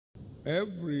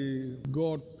Every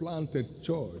God-planted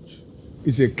church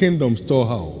is a kingdom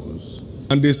storehouse,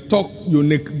 and they stock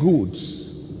unique goods.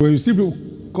 When you see people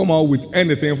come out with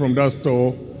anything from that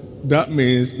store, that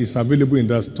means it's available in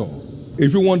that store.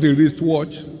 If you want a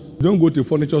wristwatch, don't go to a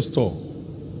furniture store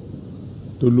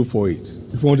to look for it.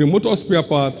 If you want a motor spare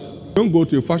part, don't go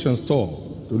to a fashion store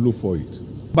to look for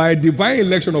it. By divine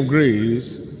election of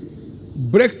grace,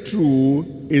 breakthrough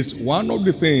is one of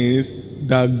the things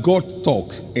that God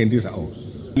talks in this house.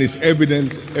 And it's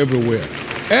evident everywhere.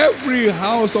 Every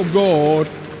house of God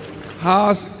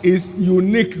has its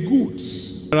unique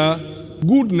goods. There are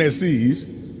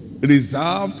goodnesses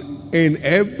reserved in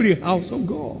every house of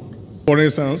God. For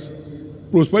instance,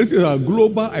 prosperity is a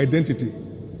global identity.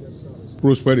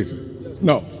 Prosperity.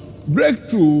 Now,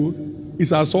 breakthrough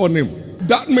is our surname.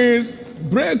 That means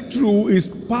breakthrough is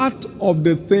part of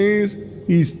the things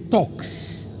he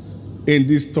stocks in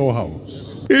this storehouse.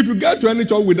 If you get to any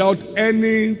church without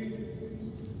any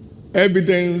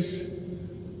evidence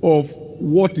of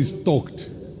what is stocked,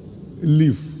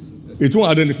 leave. It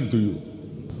won't add anything to you.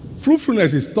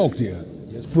 Fruitfulness is stocked here.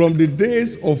 Yes. From the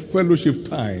days of fellowship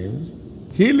times,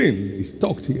 healing is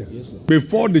stocked here. Yes,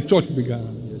 before the church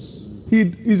began. Yes. He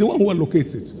is the one who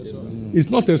allocates it. Yes, it's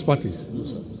not expertise.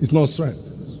 Yes, it's not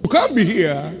strength. You can't be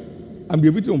here and be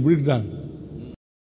a victim of breakdown.